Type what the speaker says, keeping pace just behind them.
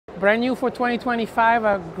Brand new for 2025,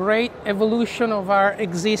 a great evolution of our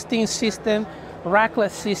existing system,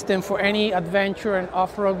 rackless system for any adventure and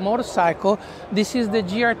off-road motorcycle. This is the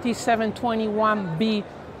GRT721B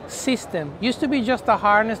system. Used to be just a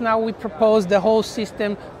harness. Now we propose the whole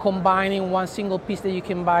system combining one single piece that you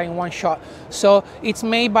can buy in one shot. So it's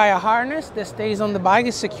made by a harness that stays on the bike.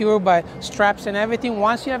 It's secured by straps and everything.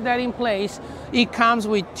 Once you have that in place, it comes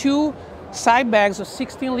with two side bags of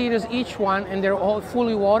 16 liters each one, and they're all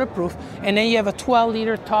fully waterproof. And then you have a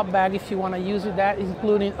 12-liter top bag if you want to use it, that is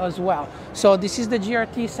included as well. So this is the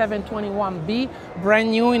GRT721B,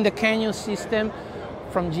 brand new in the Canyon system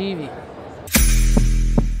from Givi.